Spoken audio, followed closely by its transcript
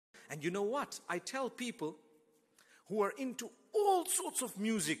And you know what? I tell people who are into all sorts of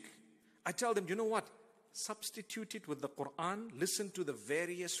music, I tell them, you know what? Substitute it with the Qur'an. Listen to the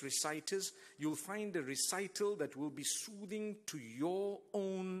various reciters. You'll find a recital that will be soothing to your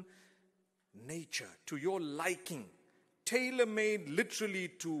own nature, to your liking. Tailor-made literally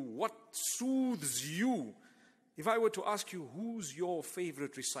to what soothes you. If I were to ask you, who's your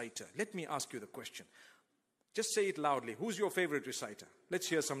favorite reciter? Let me ask you the question. Just say it loudly. Who's your favorite reciter? Let's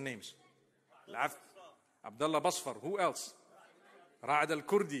hear some names. Abdullah Basfar. Who else? Ra'ad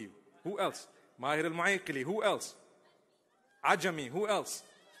al-Kurdi. Who else? Mahir al-Mu'aykili. Who else? Ajami. Who else?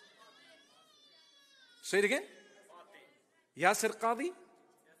 Say it again. Yasir Qadi.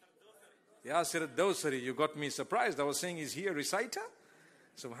 Yasir al-Dawsari. You got me surprised. I was saying, is he a reciter?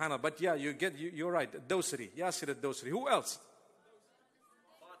 Subhanallah. But yeah, you're right. Dawsari. Yasir al-Dawsari. Who else?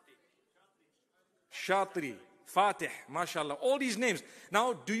 Shatri. Fatih. MashaAllah. All these names.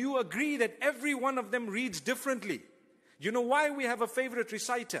 Now, do you agree that every one of them reads differently? You know why we have a favorite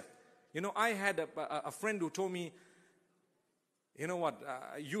reciter? You know, I had a friend who told me, you know what,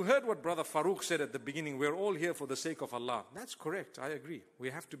 you heard what Brother Farooq said at the beginning, we're all here for the sake of Allah. That's correct, I agree. We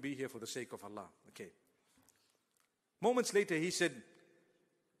have to be here for the sake of Allah. Okay. Moments later he said,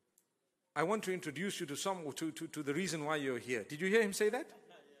 I want to introduce you to the reason why you're here. Did you hear him say that?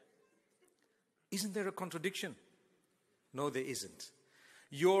 Isn't there a contradiction? No, there isn't.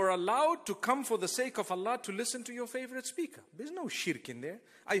 You're allowed to come for the sake of Allah to listen to your favorite speaker. There's no shirk in there.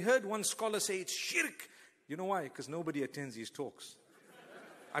 I heard one scholar say it's shirk. You know why? Because nobody attends his talks.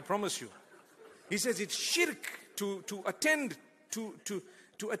 I promise you. He says it's shirk to attend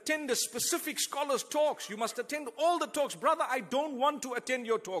a specific scholar's talks. You must attend all the talks. Brother, I don't want to attend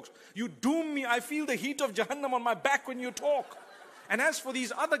your talks. You doom me. I feel the heat of Jahannam on my back when you talk. And as for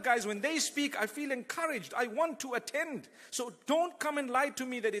these other guys, when they speak, I feel encouraged. I want to attend. So don't come and lie to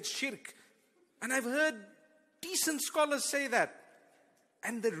me that it's shirk. And I've heard decent scholars say that.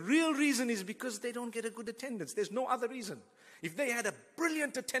 And the real reason is because they don't get a good attendance. There's no other reason. If they had a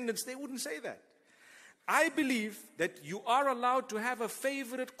brilliant attendance, they wouldn't say that. I believe that you are allowed to have a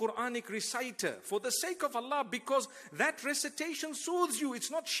favorite Quranic reciter for the sake of Allah, because that recitation soothes you.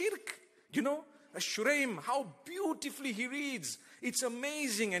 It's not shirk. You know, Shuraim, how beautifully he reads. It's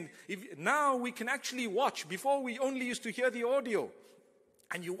amazing. And now we can actually watch. Before we only used to hear the audio.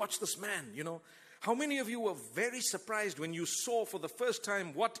 And you watch this man, you know. How many of you were very surprised when you saw for the first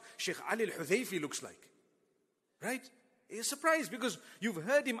time what Sheikh Ali al-Hudhayfi looks like? Right? You're surprised because you've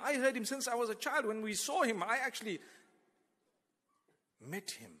heard him. I heard him since I was a child. When we saw him, I actually met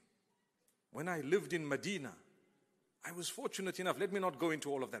him. When I lived in Medina, I was fortunate enough. Let me not go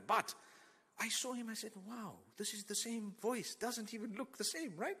into all of that. But I saw him, I said, wow, this is the same voice. Doesn't even look the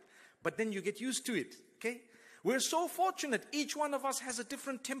same, right? But then you get used to it, okay? We're so fortunate. Each one of us has a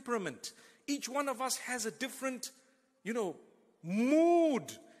different temperament. Each one of us has a different,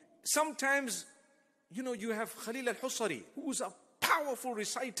 mood. Sometimes, you have Khalil al-Husari, who's a powerful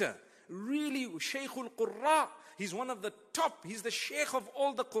reciter. Really, Shaykhul Qurra. He's one of the top. He's the Shaykh of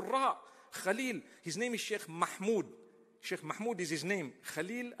all the Qurra. Khalil, his name is Sheikh Mahmoud. Sheikh Mahmoud is his name.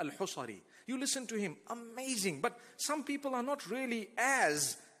 Khalil al-Husari. You listen to him, amazing. But some people are not really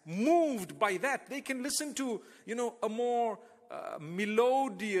as moved by that. They can listen to, a more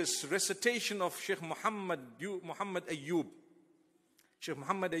melodious recitation of Sheikh Muhammad Ayyub. Sheikh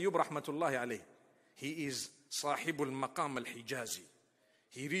Muhammad Ayyub rahmatullahi alayh. He is Sahibul Maqam al-Hijazi.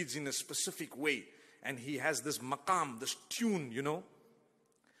 He reads in a specific way. And he has this maqam, this tune,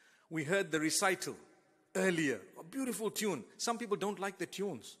 We heard the recital earlier. A beautiful tune. Some people don't like the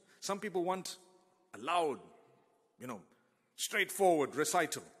tunes. Some people want a loud, straightforward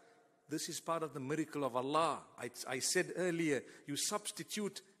recital. This is part of the miracle of Allah. I said earlier, you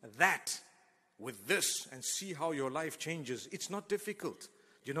substitute that with this and see how your life changes. It's not difficult,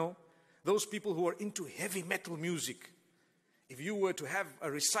 Those people who are into heavy metal music, if you were to have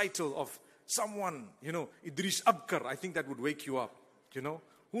a recital of someone, Idris Abkar, I think that would wake you up,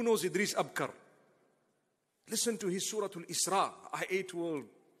 Who knows Idris Abkar? Listen to his Surah Al-Isra.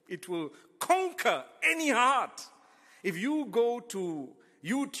 It will conquer any heart. If you go to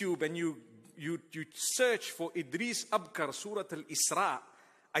YouTube and you search for Idris Abkar Surah Al-Isra,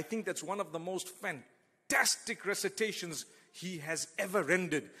 I think that's one of the most fantastic recitations he has ever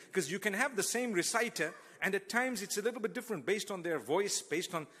rendered. Because you can have the same reciter, and at times it's a little bit different based on their voice,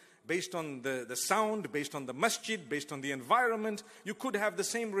 based on the sound, based on the masjid, based on the environment. You could have the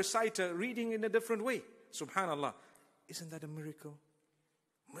same reciter reading in a different way. Subhanallah. Isn't that a miracle?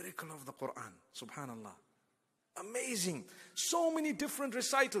 Miracle of the Qur'an. Subhanallah. Amazing. So many different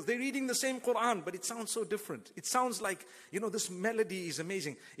recitals. They're reading the same Qur'an, but it sounds so different. It sounds like, this melody is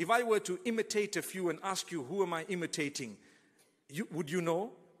amazing. If I were to imitate a few and ask you, who am I imitating? Would you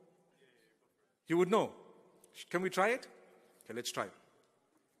know? You would know. Can we try it? Okay, let's try.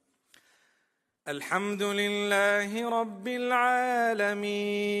 Alhamdulillahi Rabbil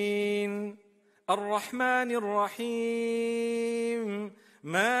Alameen, Ar-Rahmanir Rahim,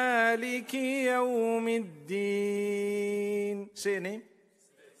 Maliki Yawmiddin. Say a name.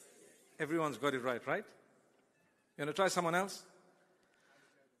 Everyone's got it right? You want to try someone else?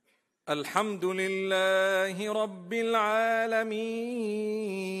 Alhamdulillahi Rabbil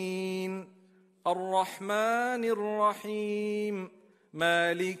Alameen, Ar-Rahmanir Rahim,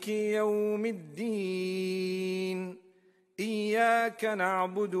 Maliki Yawmiddin, Iyyaka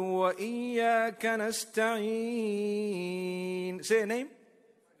na'budu wa iyyaka nasta'een. Say a name.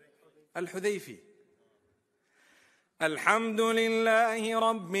 Al-Hudayfi. Alhamdulillahi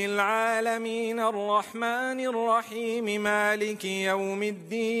Rabbil Alameen, Ar-Rahmanir Rahim, Maliki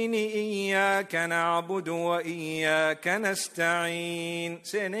Yawmiddin, Iyyaka na'budu wa iyyaka nasta'een.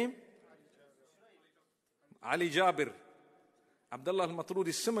 Say a name. Ali Jabir. Abdullah al-Matrud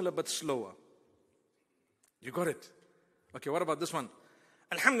is similar but slower. You got it? Okay, what about this one?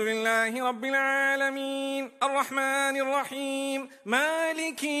 Alhamdulillahi Rabbil Alameen, Ar-Rahmanir Rahim,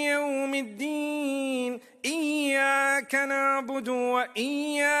 Maliki Yawmiddin, Iyyaka na'budu wa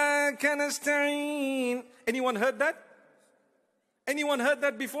iyyaka nasta'een. Anyone heard that? Anyone heard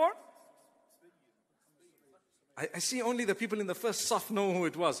that before? I see only the people in the first saf know who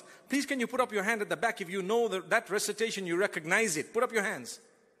it was. Please, can you put up your hand at the back if you know that recitation, you recognize it. Put up your hands.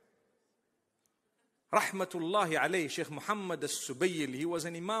 Rahmatullahi alayhi, Sheikh Muhammad al-Subayl. He was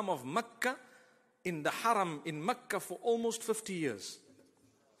an imam of Mecca, in the haram in Mecca for almost 50 years.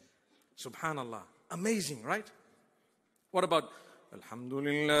 Subhanallah. Amazing, right? What about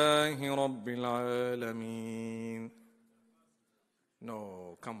Alhamdulillahi Rabbil Alameen?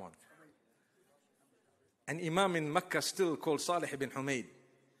 No, come on. An imam in Mecca still called Salih ibn Humayd. Do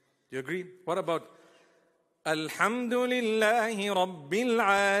you agree? What about Alhamdulillahi Rabbil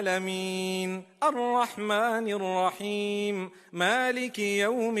Alameen, Ar-Rahmanir Rahim, Maliki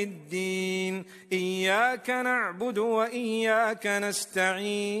Yawmiddin, Iyyaka na'budu wa iyyaka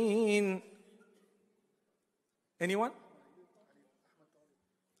nasta'een. Anyone?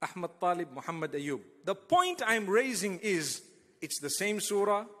 Ahmad Talib, Muhammad Ayub. The point I'm raising is, it's the same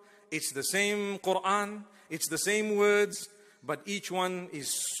surah, it's the same Qur'an, it's the same words, but each one is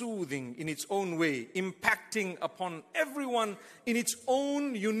soothing in its own way, impacting upon everyone in its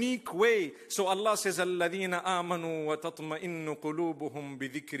own unique way. So Allah says, الَّذِينَ آمَنُوا وَتَطْمَئِنُّ قُلُوبُهُمْ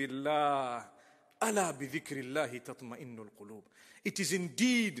بِذِكْرِ اللَّهِ أَلَا بِذِكْرِ اللَّهِ تَطْمَئِنُّ الْقُلُوبِ. It is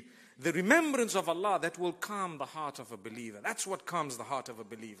indeed the remembrance of Allah that will calm the heart of a believer. That's what calms the heart of a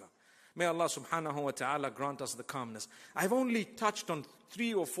believer. May Allah subhanahu wa ta'ala grant us the calmness. I've only touched on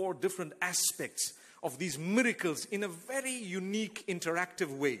 3 or 4 different aspects of these miracles in a very unique,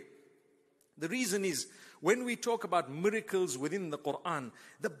 interactive way. The reason is, when we talk about miracles within the Qur'an,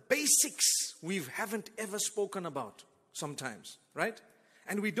 the basics we haven't ever spoken about sometimes, right?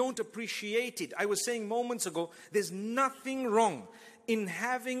 And we don't appreciate it. I was saying moments ago, there's nothing wrong in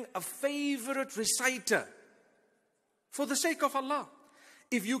having a favorite reciter for the sake of Allah.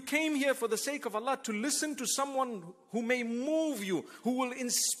 If you came here for the sake of Allah to listen to someone who may move you, who will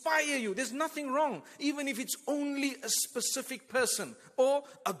inspire you, there's nothing wrong. Even if it's only a specific person or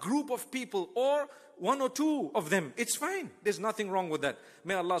a group of people or 1 or 2 of them, it's fine. There's nothing wrong with that.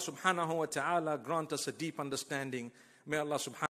 May Allah subhanahu wa ta'ala grant us a deep understanding. May Allah subhanahu